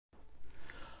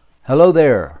Hello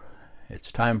there.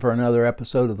 It's time for another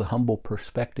episode of the Humble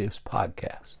Perspectives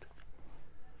podcast.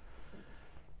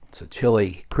 It's a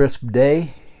chilly, crisp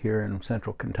day here in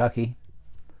central Kentucky.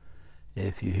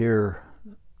 If you hear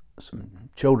some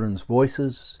children's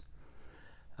voices,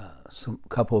 a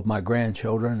couple of my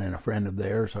grandchildren and a friend of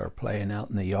theirs are playing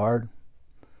out in the yard.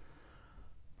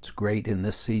 It's great in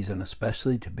this season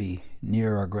especially to be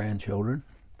near our grandchildren,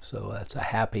 so that's a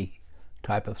happy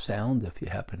type of sound if you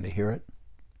happen to hear it.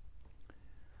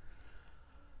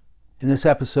 In this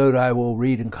episode, I will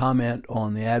read and comment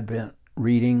on the Advent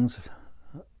readings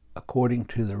according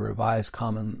to the Revised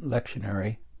Common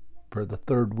Lectionary for the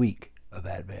third week of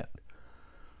Advent.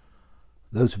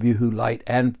 Those of you who light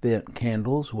Advent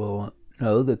candles will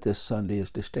know that this Sunday is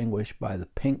distinguished by the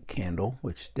pink candle,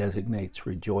 which designates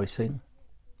rejoicing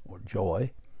or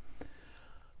joy.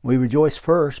 We rejoice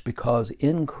first because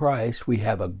in Christ we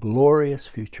have a glorious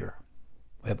future.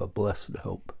 We have a blessed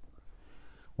hope.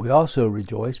 We also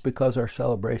rejoice because our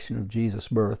celebration of Jesus'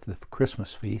 birth, the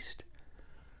Christmas feast,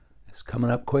 is coming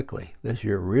up quickly. This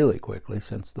year really quickly,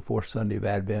 since the fourth Sunday of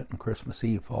Advent and Christmas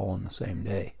Eve fall on the same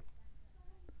day.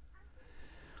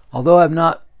 Although I've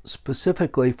not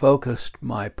specifically focused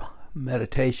my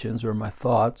meditations or my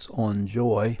thoughts on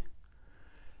joy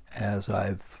as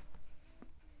I've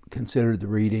considered the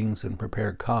readings and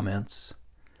prepared comments,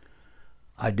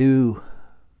 I do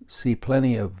see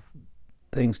plenty of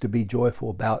things to be joyful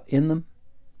about in them,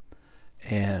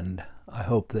 and I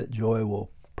hope that joy will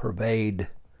pervade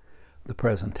the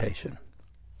presentation.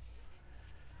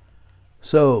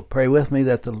 So pray with me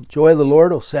that the joy of the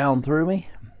Lord will sound through me,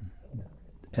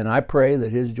 and I pray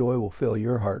that His joy will fill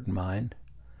your heart and mind,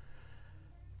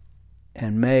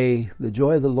 and may the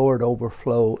joy of the Lord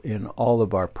overflow in all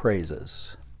of our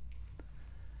praises.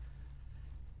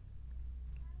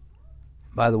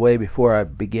 By the way, before I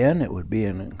begin, it would be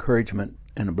an encouragement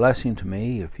and a blessing to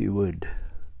me if you would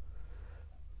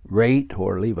rate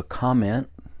or leave a comment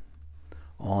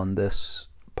on this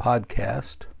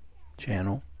podcast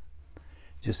channel.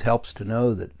 It just helps to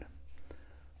know that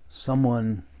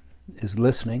someone is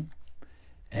listening,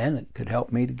 and it could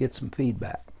help me to get some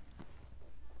feedback.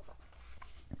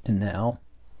 And now,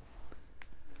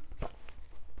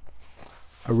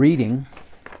 a reading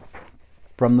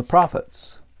from the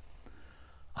prophets.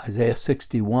 Isaiah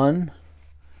 61.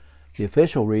 The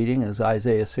official reading is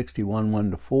Isaiah 61,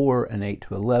 1-4 and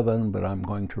 8-11, but I'm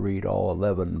going to read all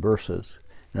 11 verses.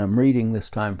 And I'm reading this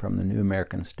time from the New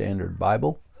American Standard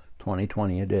Bible,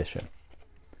 2020 edition.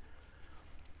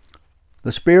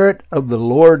 The Spirit of the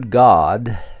Lord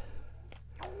God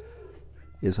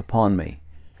is upon me.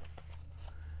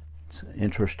 It's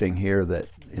interesting here that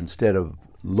instead of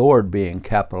Lord being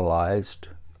capitalized,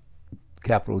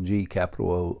 capital G,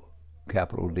 capital O,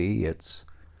 capital D, it's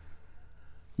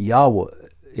Yahweh,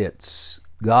 it's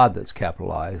God that's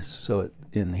capitalized, so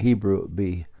in Hebrew it would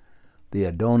be the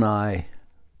Adonai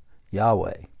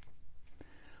Yahweh.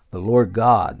 The Lord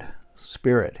God,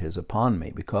 Spirit, is upon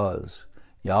me because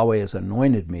Yahweh has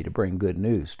anointed me to bring good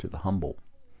news to the humble.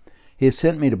 He has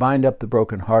sent me to bind up the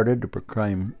brokenhearted, to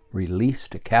proclaim release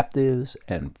to captives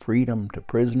and freedom to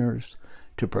prisoners,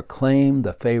 to proclaim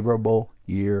the favorable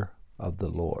year of the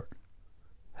Lord.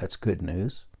 That's good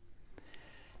news.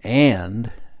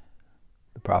 And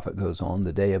the prophet goes on,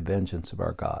 the day of vengeance of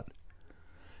our God.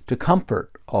 To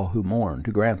comfort all who mourn,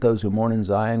 to grant those who mourn in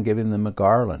Zion, giving them a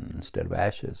garland instead of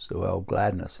ashes, the oil of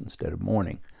gladness instead of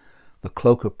mourning, the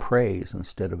cloak of praise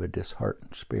instead of a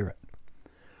disheartened spirit.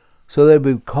 So they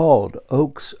will be called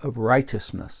oaks of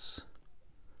righteousness,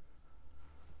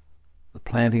 the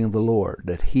planting of the Lord,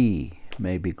 that He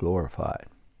may be glorified.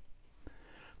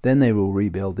 Then they will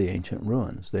rebuild the ancient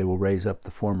ruins. They will raise up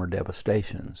the former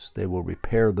devastations. They will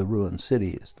repair the ruined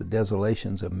cities, the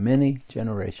desolations of many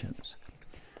generations.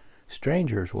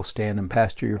 Strangers will stand and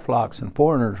pasture your flocks, and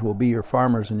foreigners will be your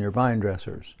farmers and your vine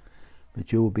dressers.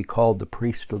 But you will be called the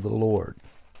priest of the Lord,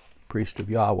 priest of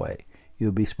Yahweh. You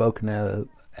will be spoken of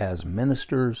as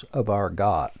ministers of our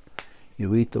God.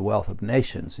 You eat the wealth of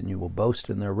nations, and you will boast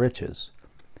in their riches.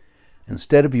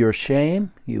 Instead of your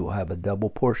shame, you will have a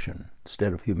double portion.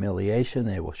 Instead of humiliation,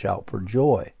 they will shout for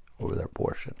joy over their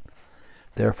portion.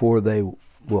 Therefore, they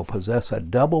will possess a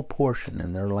double portion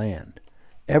in their land.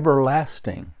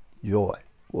 Everlasting joy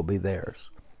will be theirs.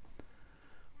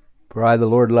 For I, the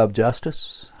Lord, love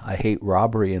justice. I hate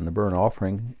robbery and the burnt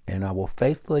offering, and I will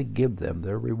faithfully give them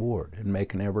their reward and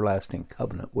make an everlasting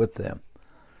covenant with them.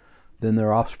 Then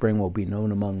their offspring will be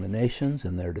known among the nations,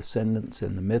 and their descendants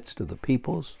in the midst of the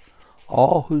peoples.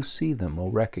 All who see them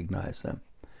will recognize them,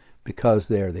 because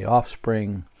they are the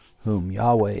offspring whom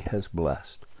Yahweh has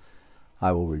blessed.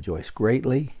 I will rejoice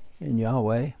greatly in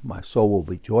Yahweh. My soul will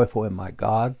be joyful in my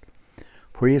God.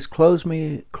 For he has clothed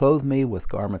me with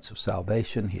garments of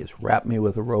salvation. He has wrapped me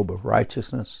with a robe of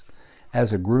righteousness.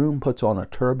 As a groom puts on a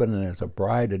turban, and as a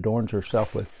bride adorns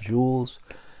herself with jewels.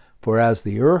 For as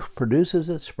the earth produces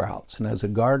its sprouts, and as a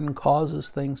garden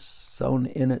causes things sown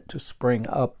in it to spring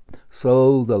up,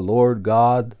 so the Lord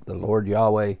God, the Lord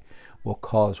Yahweh, will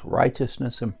cause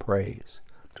righteousness and praise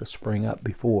to spring up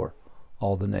before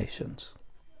all the nations.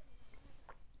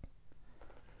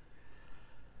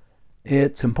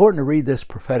 It's important to read this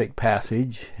prophetic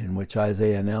passage in which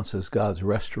Isaiah announces God's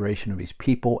restoration of his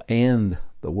people and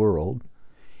the world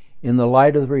in the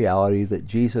light of the reality that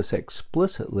Jesus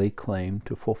explicitly claimed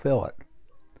to fulfill it.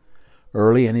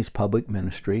 Early in his public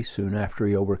ministry, soon after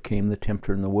he overcame the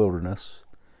tempter in the wilderness,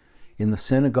 in the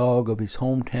synagogue of his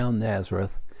hometown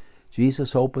Nazareth,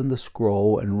 Jesus opened the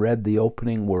scroll and read the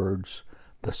opening words,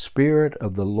 "The Spirit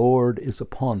of the Lord is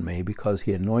upon me, because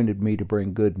he anointed me to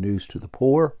bring good news to the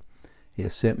poor. He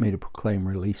has sent me to proclaim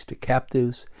release to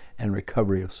captives and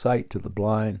recovery of sight to the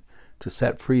blind, to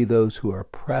set free those who are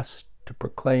oppressed, to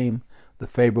proclaim the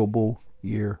favorable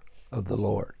year of the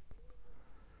Lord."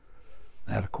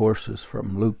 That, of course, is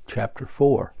from Luke chapter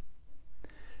 4.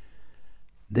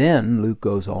 Then, Luke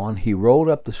goes on, he rolled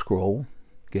up the scroll,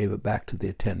 gave it back to the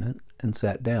attendant, and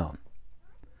sat down.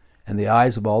 And the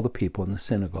eyes of all the people in the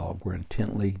synagogue were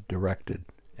intently directed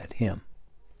at him.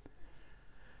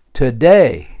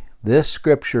 "Today, this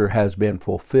scripture has been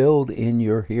fulfilled in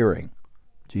your hearing,"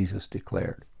 Jesus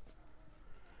declared.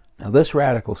 Now, this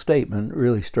radical statement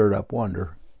really stirred up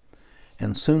wonder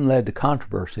and soon led to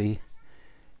controversy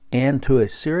and to a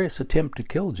serious attempt to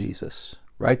kill Jesus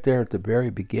right there at the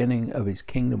very beginning of his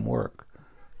kingdom work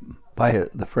by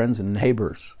the friends and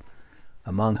neighbors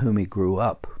among whom he grew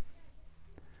up.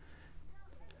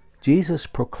 Jesus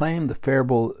proclaimed the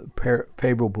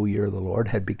favorable year of the Lord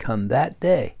had begun that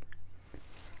day.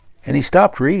 And he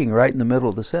stopped reading right in the middle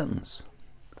of the sentence.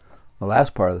 The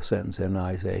last part of the sentence in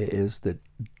Isaiah is that,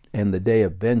 "and the day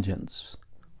of vengeance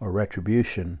or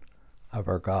retribution of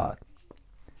our God."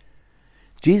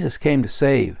 Jesus came to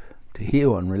save, to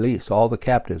heal, and release all the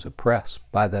captives oppressed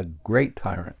by the great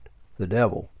tyrant, the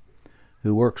devil,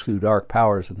 who works through dark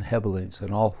powers in the heavens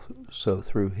and also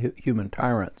through human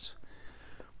tyrants,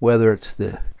 whether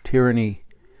the tyranny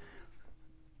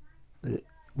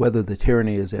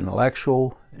is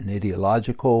intellectual and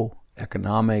ideological,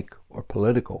 economic, or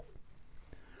political.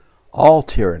 All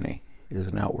tyranny is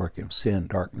an outworking of sin,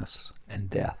 darkness, and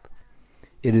death.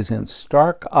 It is in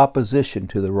stark opposition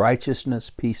to the righteousness,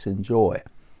 peace, and joy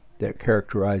that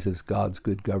characterizes God's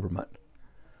good government.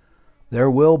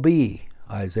 There will be,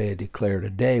 Isaiah declared, a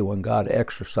day when God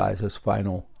exercises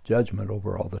final judgment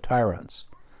over all the tyrants.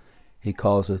 He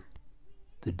calls it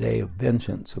the day of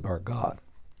vengeance of our God.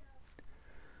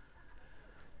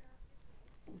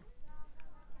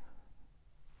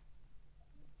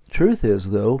 Truth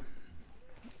is, though,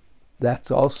 that's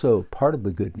also part of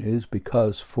the good news,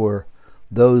 because for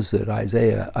those that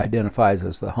Isaiah identifies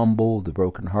as the humble, the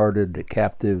brokenhearted, the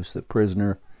captives, the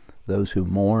prisoner, those who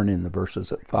mourn in the verses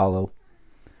that follow,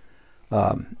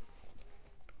 on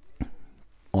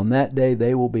that day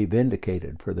they will be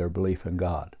vindicated for their belief in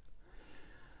God.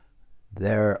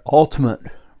 Their ultimate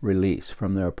release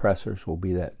from their oppressors will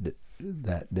be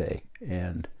that day,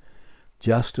 and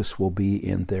justice will be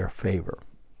in their favor.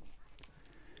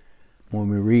 When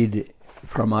we read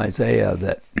from Isaiah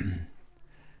that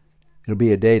it'll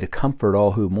be a day to comfort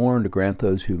all who mourn, to grant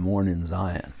those who mourn in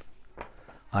Zion,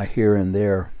 I hear in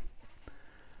there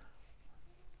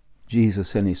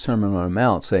Jesus in his Sermon on the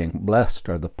Mount saying, "Blessed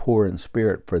are the poor in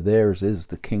spirit, for theirs is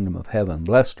the kingdom of heaven.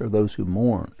 Blessed are those who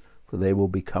mourn, for they will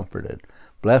be comforted.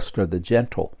 Blessed are the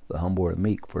gentle, the humble, and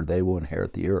meek, for they will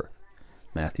inherit the earth."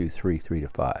 Matthew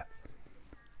 3:3-5.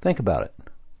 Think about it.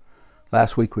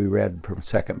 Last week we read from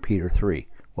 2 Peter 3.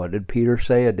 What did Peter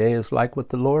say a day is like with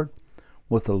the Lord?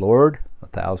 With the Lord,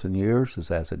 1,000 years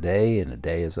is as a day, and a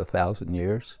day is 1,000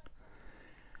 years.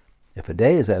 If a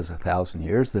day is as 1,000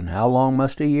 years, then how long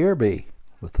must a year be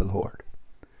with the Lord?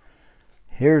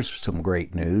 Here's some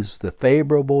great news. The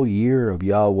favorable year of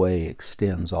Yahweh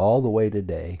extends all the way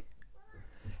today,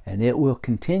 and it will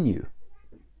continue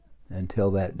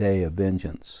until that day of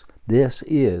vengeance. This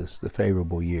is the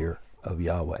favorable year of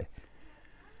Yahweh.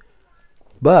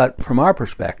 But from our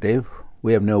perspective,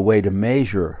 we have no way to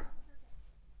measure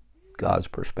God's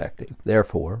perspective.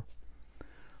 Therefore,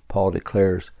 Paul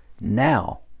declares,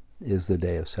 now is the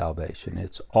day of salvation.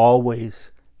 It's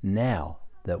always now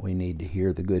that we need to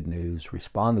hear the good news,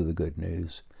 respond to the good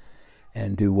news,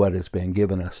 and do what has been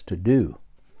given us to do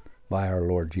by our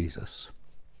Lord Jesus.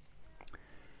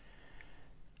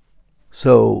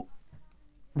 So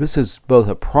This is both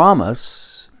a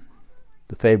promise,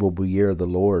 the favorable year of the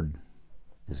Lord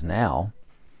is now.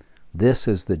 This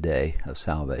is the day of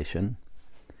salvation.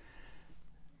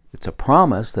 It's a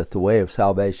promise that the way of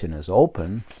salvation is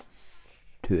open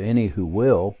to any who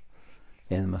will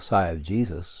in the Messiah of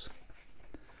Jesus.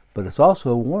 But it's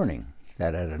also a warning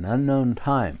that at an unknown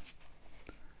time,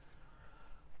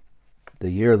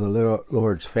 the year of the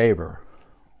Lord's favor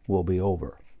will be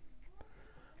over.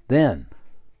 Then,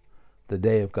 the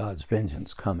day of God's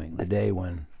vengeance coming, the day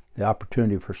when the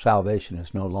opportunity for salvation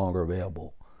is no longer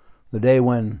available, the day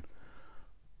when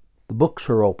the books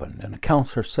are opened and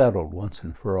accounts are settled once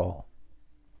and for all.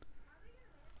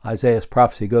 Isaiah's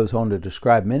prophecy goes on to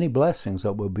describe many blessings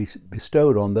that will be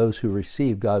bestowed on those who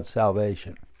receive God's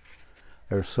salvation.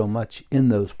 There's so much in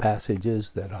those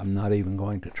passages that I'm not even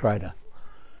going to try to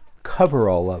cover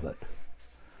all of it.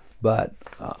 But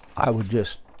I would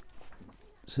just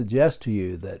suggest to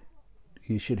you that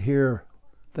you should hear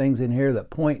things in here that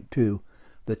point to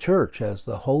the church as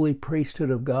the holy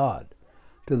priesthood of God,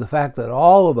 to the fact that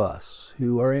all of us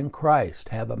who are in Christ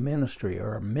have a ministry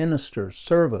or are ministers,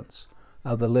 servants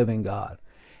of the living God.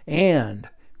 And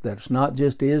that it's not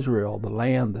just Israel, the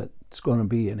land that's going to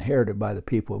be inherited by the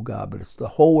people of God, but it's the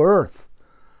whole earth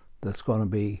that's going to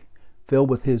be filled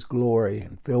with His glory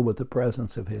and filled with the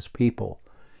presence of His people.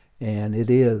 And it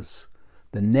is,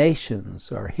 the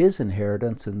nations are His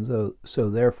inheritance, and so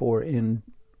therefore in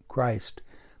Christ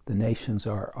the nations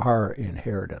are our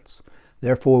inheritance.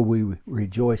 Therefore we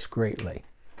rejoice greatly.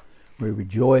 We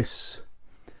rejoice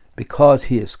because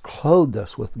He has clothed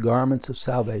us with garments of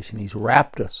salvation. He's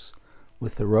wrapped us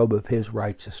with the robe of His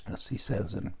righteousness, he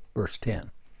says in verse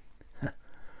 10.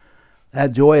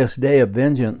 That joyous day of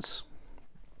vengeance,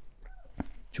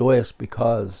 joyous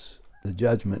because the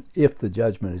judgment, if the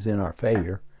judgment is in our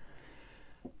favor,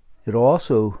 it'll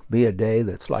also be a day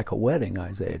that's like a wedding,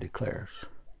 Isaiah declares.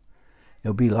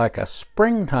 It'll be like a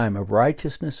springtime of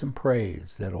righteousness and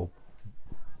praise that'll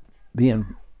be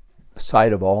in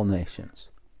sight of all nations.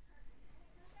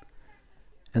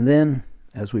 And then,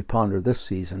 as we ponder this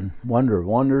season, wonder of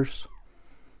wonders,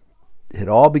 it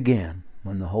all began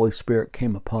when the Holy Spirit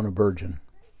came upon a virgin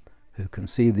who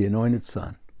conceived the anointed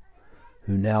Son,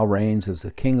 who now reigns as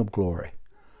the King of glory,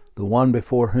 the one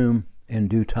before whom, in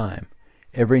due time,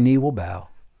 every knee will bow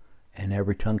and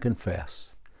every tongue confess,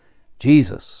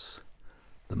 Jesus,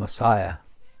 the Messiah,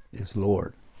 is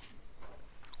Lord.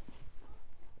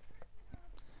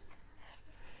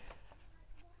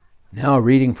 Now a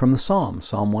reading from the Psalms,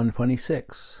 Psalm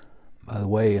 126. By the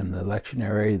way, in the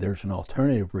lectionary there's an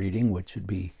alternative reading, which would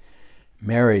be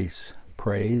Mary's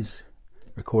praise,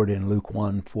 recorded in Luke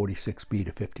 1, 46b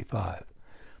to 55.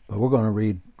 But we're going to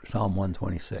read Psalm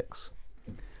 126.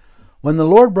 When the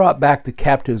Lord brought back the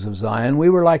captives of Zion, we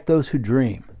were like those who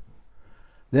dream.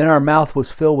 Then our mouth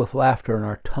was filled with laughter and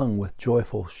our tongue with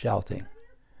joyful shouting.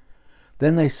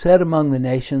 Then they said among the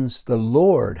nations, the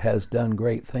Lord has done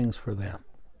great things for them.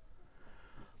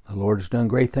 The Lord has done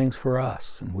great things for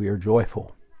us, and we are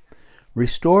joyful.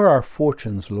 Restore our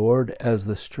fortunes, Lord, as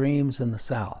the streams in the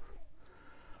south.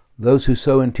 Those who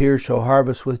sow in tears shall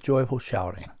harvest with joyful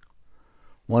shouting.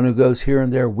 One who goes here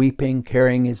and there weeping,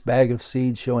 carrying his bag of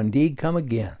seed, shall indeed come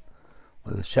again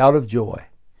with a shout of joy,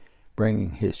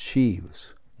 bringing his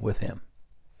sheaves with him.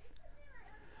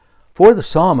 For the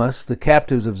psalmist, the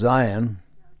captives of Zion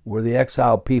were the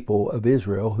exiled people of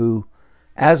Israel who,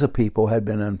 as a people, had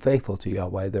been unfaithful to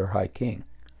Yahweh, their high king.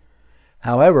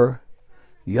 However,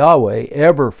 Yahweh,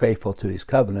 ever faithful to his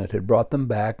covenant, had brought them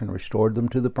back and restored them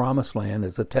to the promised land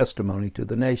as a testimony to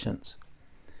the nations.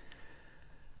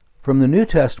 From the New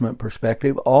Testament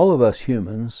perspective, all of us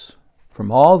humans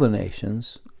from all the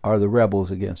nations are the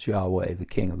rebels against Yahweh, the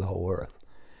King of the whole earth.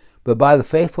 But by the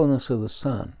faithfulness of the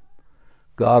Son,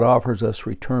 God offers us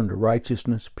return to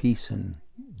righteousness, peace, and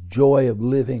joy of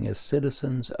living as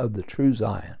citizens of the true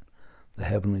Zion, the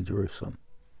heavenly Jerusalem.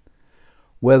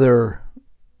 Whether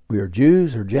we are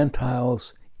Jews or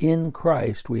Gentiles, in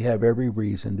Christ we have every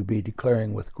reason to be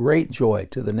declaring with great joy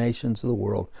to the nations of the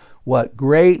world what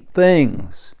great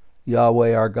things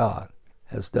Yahweh our God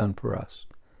has done for us.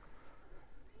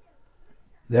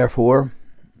 Therefore,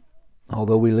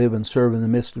 although we live and serve in the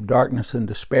midst of darkness and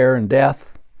despair and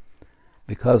death,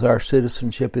 because our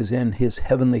citizenship is in His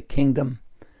heavenly kingdom,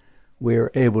 we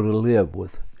are able to live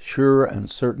with sure and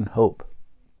certain hope.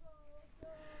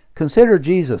 Consider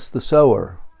Jesus, the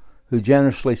sower, who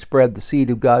generously spread the seed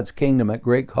of God's kingdom at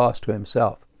great cost to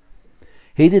himself.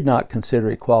 He did not consider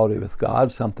equality with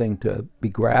God something to be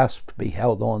grasped, be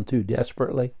held on to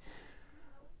desperately,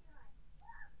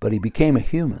 but he became a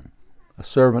human, a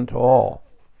servant to all,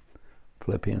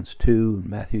 Philippians 2,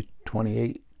 Matthew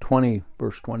 20,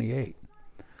 verse 28.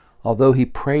 Although he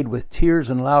prayed with tears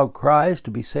and loud cries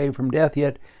to be saved from death,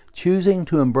 yet choosing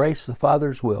to embrace the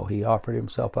Father's will, he offered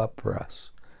himself up for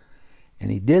us. And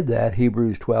he did that,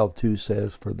 Hebrews 12:2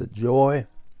 says, for the joy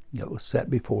that was set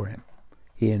before him,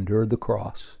 he endured the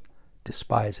cross,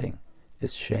 despising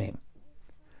its shame.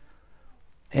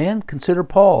 And consider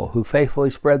Paul, who faithfully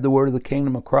spread the word of the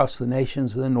kingdom across the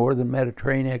nations of the northern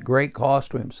Mediterranean at great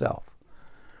cost to himself,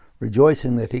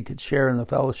 rejoicing that he could share in the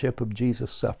fellowship of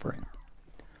Jesus' suffering.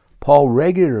 Paul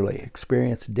regularly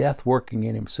experienced death working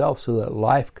in himself so that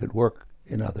life could work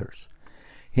in others.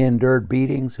 He endured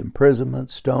beatings,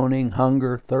 imprisonment, stoning,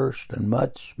 hunger, thirst, and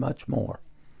much, much more.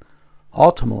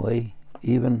 Ultimately,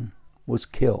 even was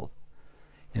killed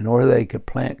in order that he could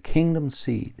plant kingdom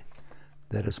seed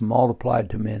that is multiplied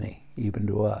to many, even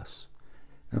to us.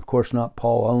 And of course, not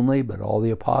Paul only, but all the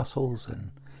apostles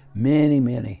and many,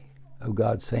 many of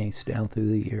God's saints down through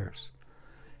the years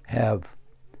have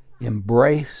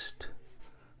embraced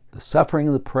the suffering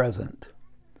of the present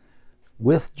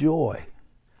with joy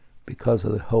because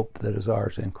of the hope that is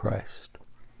ours in Christ.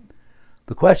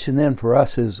 The question then for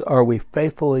us is, are we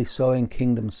faithfully sowing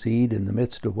kingdom seed in the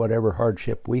midst of whatever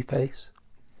hardship we face?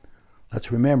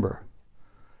 Let's remember,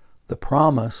 the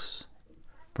promise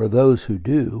for those who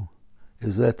do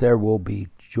is that there will be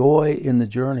joy in the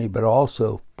journey, but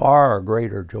also far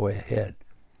greater joy ahead.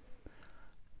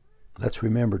 Let's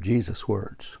remember Jesus'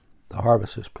 words. The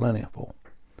harvest is plentiful,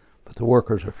 but the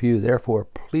workers are few. Therefore,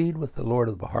 plead with the Lord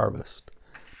of the harvest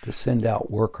to send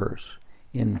out workers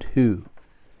into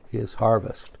his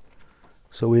harvest.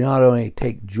 So we not only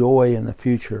take joy in the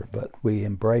future, but we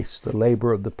embrace the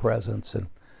labor of the present,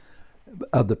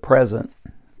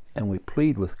 and we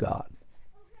plead with God,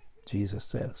 Jesus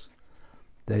says,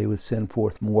 that he would send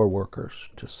forth more workers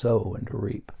to sow and to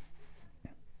reap.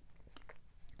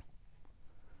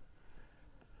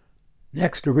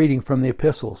 Next, a reading from the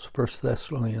epistles, 1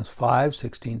 Thessalonians 5,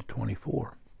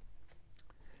 16-24.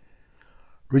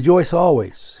 Rejoice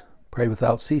always, pray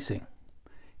without ceasing.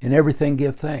 In everything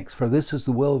give thanks, for this is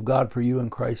the will of God for you in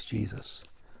Christ Jesus.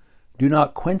 Do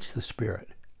not quench the Spirit.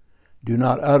 Do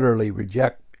not utterly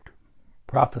reject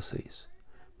prophecies,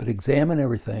 but examine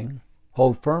everything,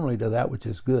 hold firmly to that which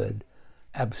is good,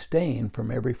 abstain from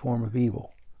every form of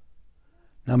evil.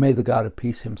 Now may the God of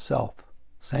peace himself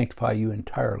sanctify you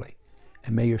entirely,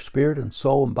 and may your spirit and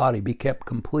soul and body be kept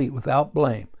complete without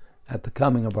blame at the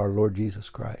coming of our Lord Jesus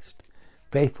Christ.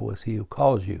 Faithful is he who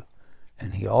calls you,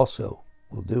 and he also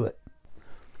will do it.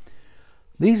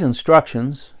 These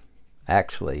instructions,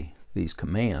 actually these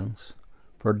commands,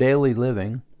 for daily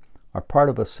living are part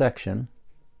of a section,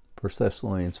 1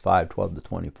 Thessalonians 5,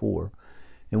 12-24,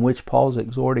 in which Paul's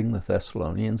exhorting the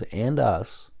Thessalonians and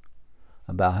us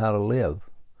about how to live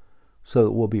so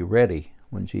that we'll be ready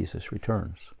when Jesus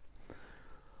returns.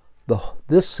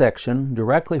 This section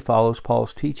directly follows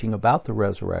Paul's teaching about the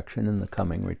resurrection and the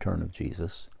coming return of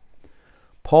Jesus.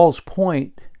 Paul's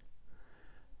point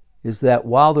is that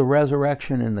while the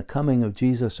resurrection and the coming of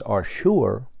Jesus are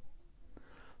sure,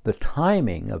 the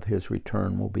timing of his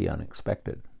return will be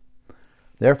unexpected.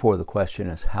 Therefore, the question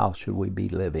is, how should we be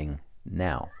living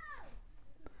now?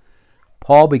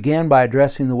 Paul began by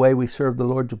addressing the way we serve the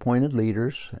Lord's appointed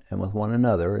leaders and with one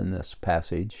another in this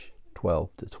passage,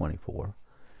 12-24.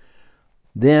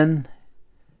 Then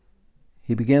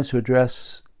he begins to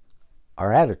address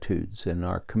our attitudes and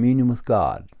our communion with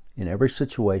God in every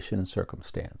situation and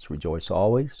circumstance. Rejoice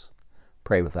always,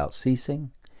 pray without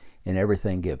ceasing, in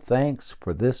everything give thanks,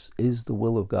 for this is the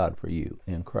will of God for you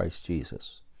in Christ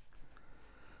Jesus.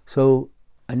 So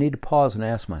I need to pause and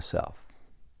ask myself,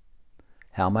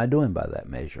 how am I doing by that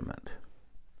measurement?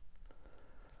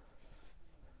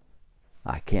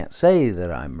 I can't say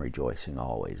that I'm rejoicing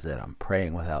always, that I'm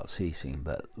praying without ceasing,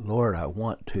 but Lord, I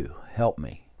want to help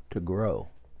me to grow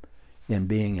in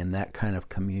being in that kind of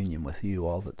communion with you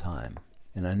all the time.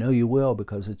 And I know you will,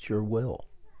 because it's your will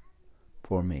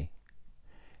for me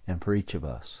and for each of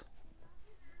us.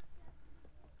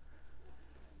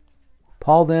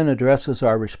 Paul then addresses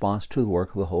our response to the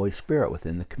work of the Holy Spirit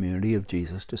within the community of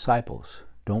Jesus' disciples.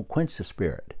 Don't quench the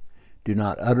Spirit. Do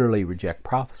not utterly reject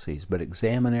prophecies, but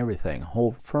examine everything.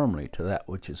 Hold firmly to that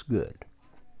which is good.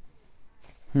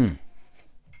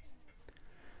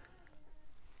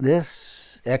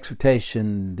 This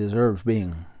exhortation deserves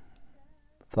being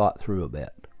thought through a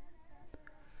bit.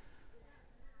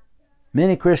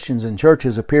 Many Christians and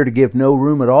churches appear to give no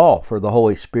room at all for the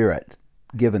Holy Spirit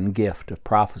given gift of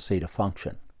prophecy to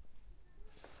function.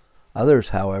 Others,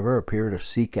 however, appear to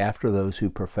seek after those who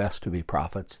profess to be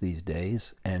prophets these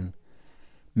days and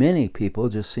Many people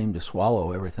just seem to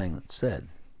swallow everything that's said.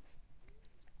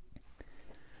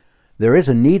 There is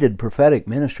a needed prophetic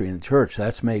ministry in the church.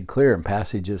 That's made clear in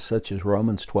passages such as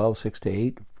Romans 12,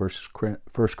 6-8,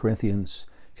 1 Corinthians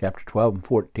chapter 12 and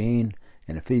 14,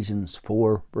 and Ephesians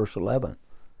 4, verse 11.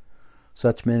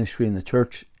 Such ministry in the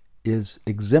church is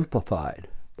exemplified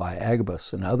by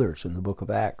Agabus and others in the book of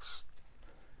Acts.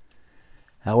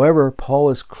 However, Paul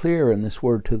is clear in this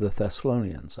word to the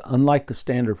Thessalonians. Unlike the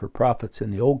standard for prophets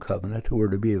in the Old Covenant, who were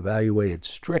to be evaluated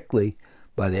strictly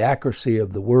by the accuracy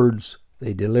of the words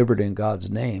they delivered in God's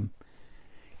name,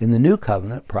 in the New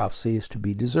Covenant, prophecy is to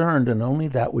be discerned, and only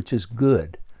that which is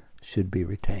good should be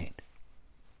retained.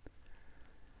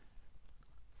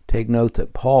 Take note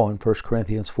that Paul in 1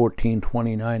 Corinthians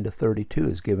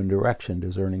 14:29-32 is given direction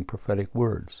discerning prophetic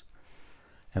words.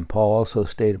 And Paul also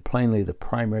stated plainly the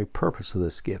primary purpose of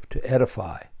this gift: to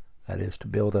edify, that is, to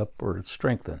build up or to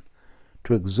strengthen,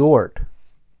 to exhort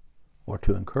or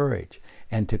to encourage,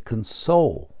 and to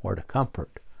console or to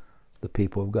comfort the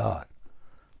people of God.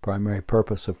 Primary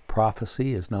purpose of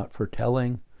prophecy is not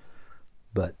foretelling,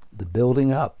 but the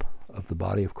building up of the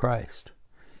body of Christ,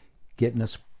 getting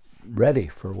us ready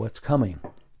for what's coming.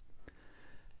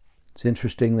 It's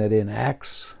interesting that in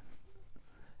Acts,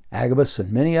 Agabus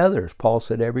and many others, Paul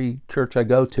said, every church I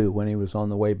go to when he was on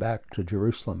the way back to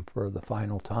Jerusalem for the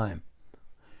final time,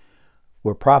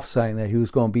 were prophesying that he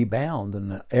was going to be bound.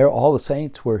 And all the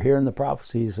saints were hearing the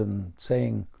prophecies and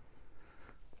saying,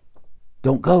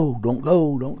 don't go, don't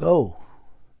go, don't go.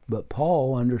 But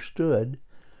Paul understood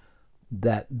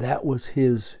that that was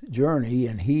his journey,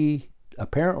 and he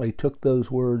apparently took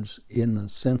those words in the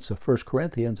sense of 1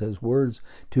 Corinthians as words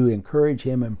to encourage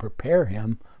him and prepare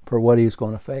him for what he was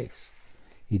going to face.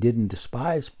 He didn't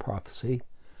despise prophecy,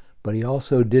 but he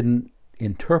also didn't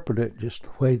interpret it just the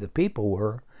way the people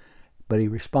were, but he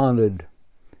responded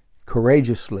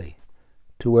courageously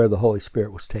to where the Holy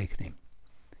Spirit was taking him.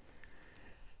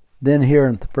 Then here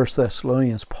in 1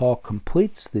 Thessalonians, Paul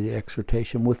completes the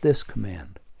exhortation with this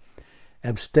command: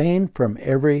 abstain from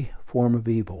every form of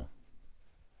evil.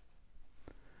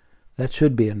 That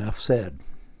should be enough said.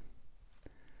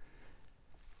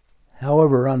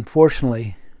 However,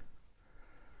 unfortunately,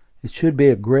 it should be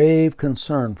a grave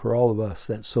concern for all of us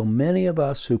that so many of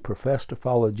us who profess to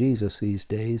follow Jesus these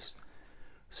days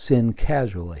sin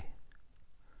casually.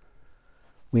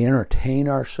 We entertain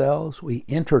ourselves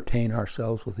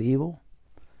with evil.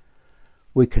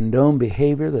 We condone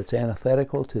behavior that's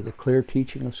antithetical to the clear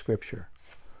teaching of Scripture.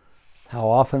 How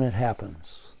often it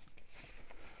happens.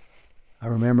 I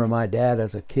remember my dad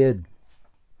as a kid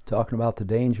talking about the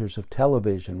dangers of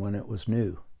television when it was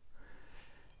new.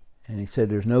 And he said,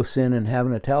 there's no sin in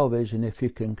having a television if you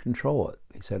can control it.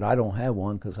 He said, I don't have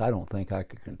one because I don't think I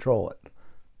could control it.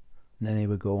 And then he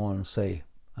would go on and say,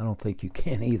 I don't think you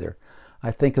can either.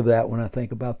 I think of that when I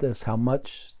think about this, how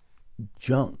much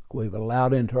junk we've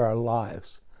allowed into our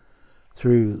lives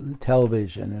through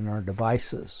television and our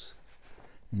devices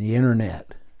and the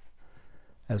internet,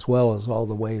 as well as all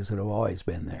the ways that have always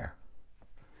been there.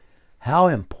 How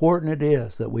important it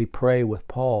is that we pray with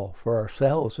Paul for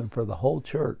ourselves and for the whole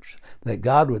church, that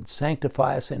God would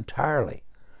sanctify us entirely,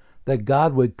 that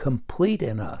God would complete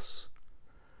in us,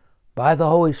 by the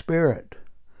Holy Spirit,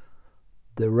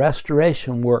 the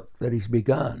restoration work that He's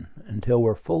begun until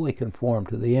we're fully conformed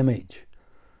to the image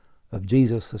of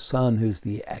Jesus the Son, who's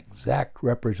the exact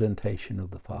representation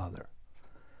of the Father.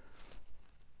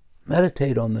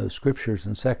 Meditate on those scriptures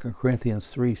in 2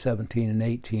 Corinthians 3:17 and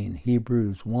 18,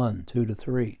 Hebrews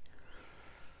 1:2-3.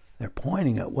 They're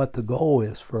pointing at what the goal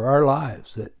is for our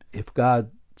lives, that if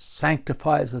God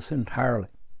sanctifies us entirely,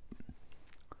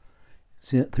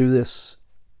 through this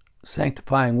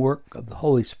sanctifying work of the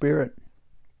Holy Spirit,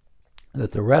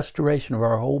 that the restoration of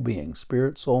our whole being,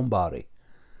 spirit, soul, and body,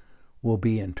 will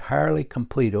be entirely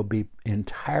complete. It'll be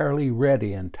entirely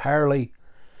ready, entirely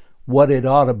what it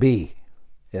ought to be.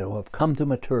 It will have come to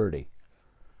maturity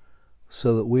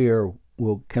so that we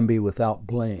can be without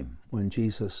blame when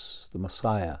Jesus, the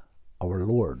Messiah, our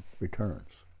Lord, returns.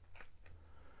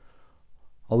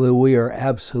 Although we are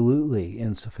absolutely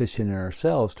insufficient in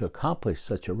ourselves to accomplish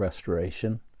such a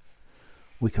restoration,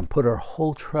 we can put our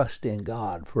whole trust in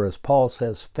God. For as Paul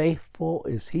says, faithful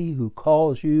is He who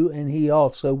calls you, and He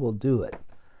also will do it.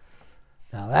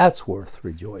 Now that's worth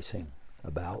rejoicing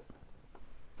about.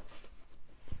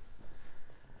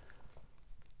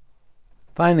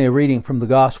 Finally, a reading from the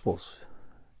Gospels,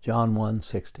 John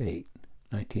 1:6-8,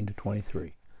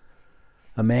 19-23.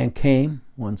 A man came,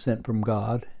 one sent from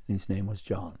God, and his name was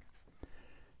John.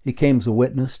 He came as a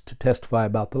witness to testify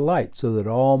about the light, so that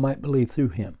all might believe through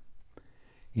him.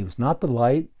 He was not the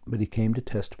light, but he came to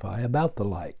testify about the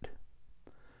light.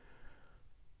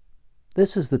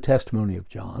 This is the testimony of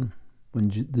John, when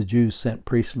the Jews sent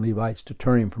priests and Levites to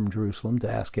turn him from Jerusalem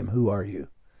to ask him, "Who are you?"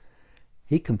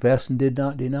 He confessed and did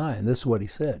not deny, and this is what he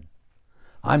said: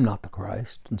 "I'm not the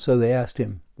Christ." And so they asked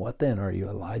him, "What then? Are you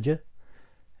Elijah?"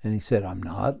 And he said, "I'm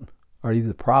not." "Are you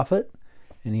the prophet?"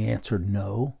 And he answered,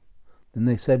 "No." Then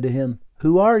they said to him,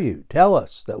 "Who are you? Tell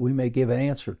us, that we may give an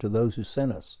answer to those who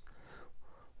sent us.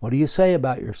 What do you say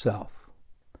about yourself?"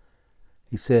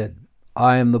 He said,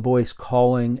 "I am the voice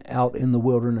calling out in the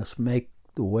wilderness, make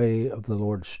the way of the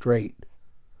Lord straight,"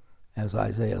 as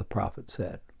Isaiah the prophet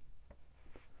said.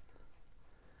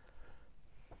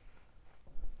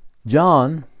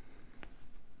 John,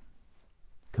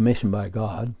 commissioned by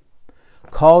God,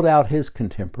 called out his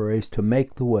contemporaries to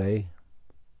make the way,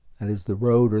 that is the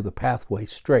road or the pathway,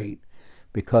 straight,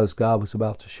 because God was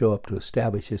about to show up to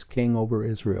establish his king over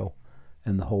Israel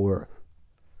and the whole earth.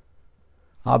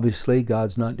 Obviously,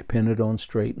 God's not dependent on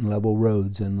straight and level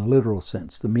roads in the literal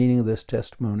sense. The meaning of this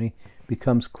testimony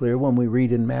becomes clear when we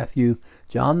read in Matthew,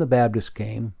 John the Baptist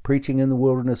came, preaching in the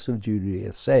wilderness of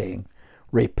Judea, saying,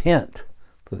 "Repent,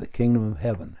 for the kingdom of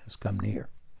heaven has come near."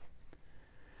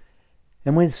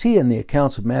 And we see in the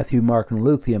accounts of Matthew, Mark, and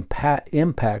Luke the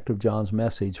impact of John's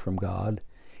message from God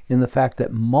in the fact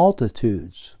that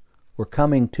multitudes were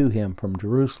coming to him from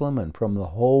Jerusalem and from the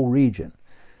whole region.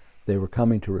 They were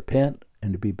coming to repent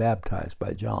and to be baptized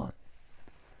by John.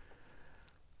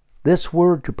 This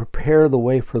word, to prepare the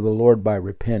way for the Lord by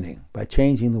repenting, by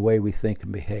changing the way we think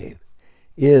and behave,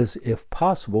 is, if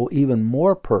possible, even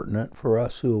more pertinent for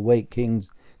us who await King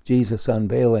Jesus'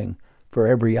 unveiling for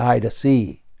every eye to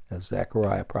see, as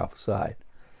Zechariah prophesied.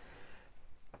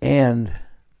 And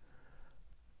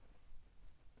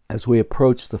as we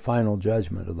approach the final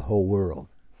judgment of the whole world.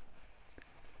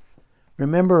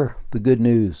 Remember the good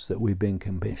news that we've been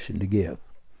commissioned to give.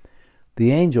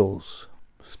 The angels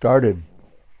started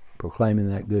proclaiming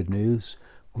that good news.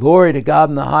 "Glory to God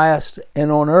in the highest, and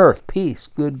on earth peace,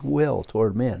 goodwill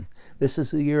toward men." This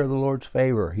is the year of the Lord's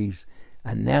favor. He's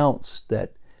announced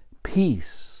that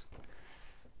peace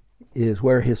is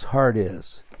where his heart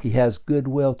is. He has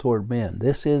goodwill toward men.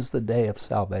 This is the day of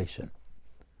salvation.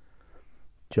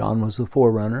 John was the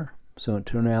forerunner, so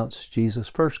to announce Jesus'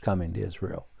 first coming to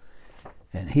Israel.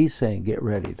 And he's saying, get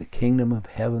ready, the kingdom of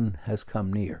heaven has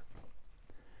come near.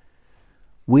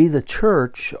 We, the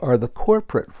church, are the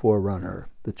corporate forerunner.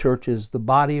 The church is the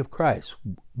body of Christ,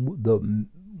 the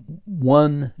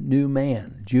one new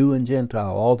man, Jew and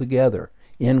Gentile, all together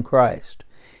in Christ.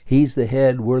 He's the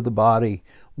head, we're the body.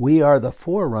 We are the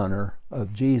forerunner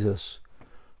of Jesus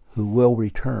who will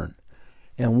return.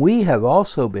 And we have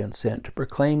also been sent to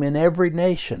proclaim in every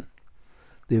nation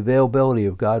the availability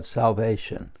of God's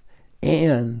salvation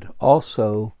and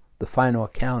also the final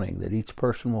accounting that each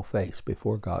person will face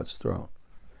before God's throne.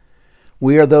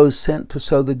 We are those sent to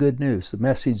sow the good news, the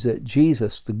message that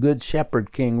Jesus, the Good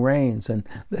Shepherd King, reigns and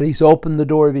that he's opened the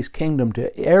door of his kingdom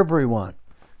to everyone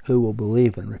who will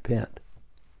believe and repent.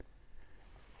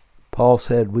 Paul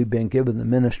said we've been given the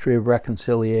ministry of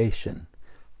reconciliation.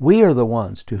 We are the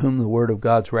ones to whom the word of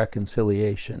God's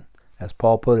reconciliation, as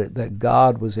Paul put it, that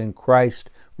God was in Christ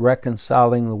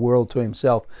reconciling the world to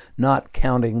himself, not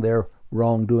counting their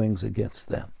wrongdoings against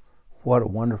them. What a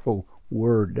wonderful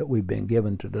word that we've been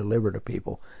given to deliver to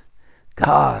people.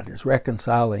 God is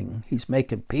reconciling. He's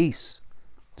making peace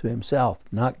to himself,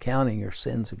 not counting your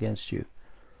sins against you.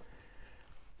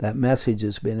 That message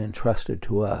has been entrusted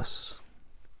to us.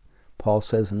 Paul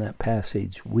says in that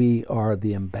passage, we are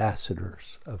the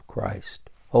ambassadors of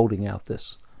Christ, holding out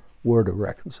this word of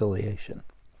reconciliation.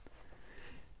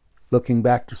 Looking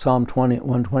back to Psalm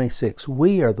 126,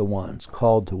 we are the ones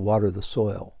called to water the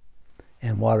soil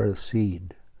and water the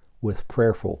seed with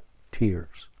prayerful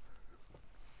tears.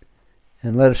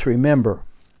 And let us remember,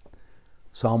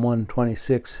 Psalm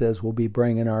 126 says we'll be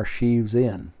bringing our sheaves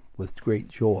in with great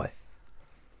joy.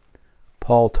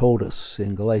 Paul told us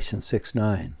in Galatians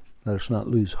 6:9, let us not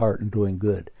lose heart in doing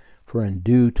good, for in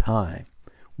due time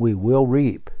we will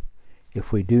reap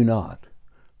if we do not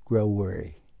grow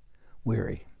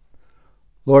weary.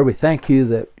 Lord, we thank you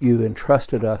that you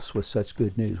entrusted us with such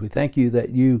good news. We thank you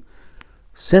that you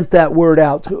sent that word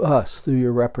out to us through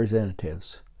your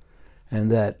representatives,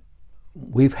 and that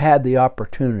we've had the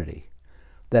opportunity,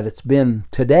 that it's been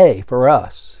today for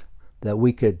us, that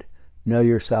we could know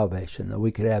your salvation, that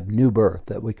we could have new birth,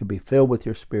 that we could be filled with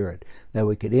your Spirit, that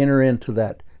we could enter into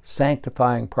that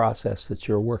sanctifying process that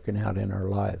you're working out in our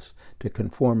lives to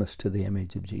conform us to the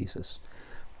image of Jesus.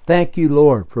 Thank you,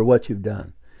 Lord, for what you've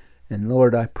done. And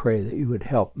Lord, I pray that you would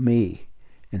help me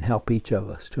and help each of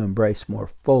us to embrace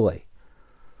more fully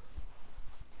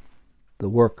the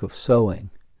work of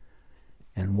sowing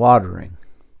and watering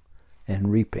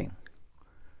and reaping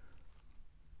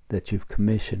that you've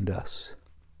commissioned us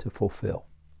to fulfill.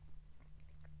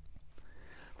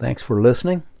 Thanks for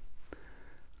listening.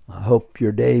 I hope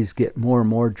your days get more and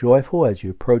more joyful as you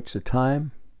approach the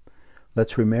time.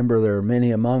 Let's remember there are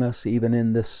many among us, even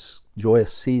in this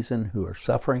joyous season, who are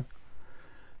suffering,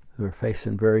 who are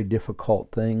facing very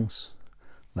difficult things.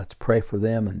 Let's pray for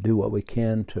them and do what we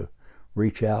can to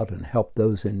reach out and help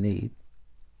those in need.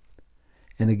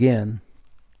 And again,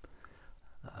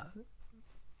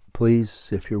 please,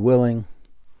 if you're willing,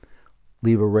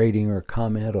 leave a rating or a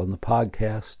comment on the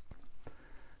podcast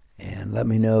and let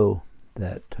me know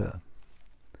that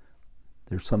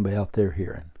there's somebody out there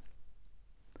hearing.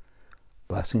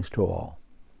 Blessings to all.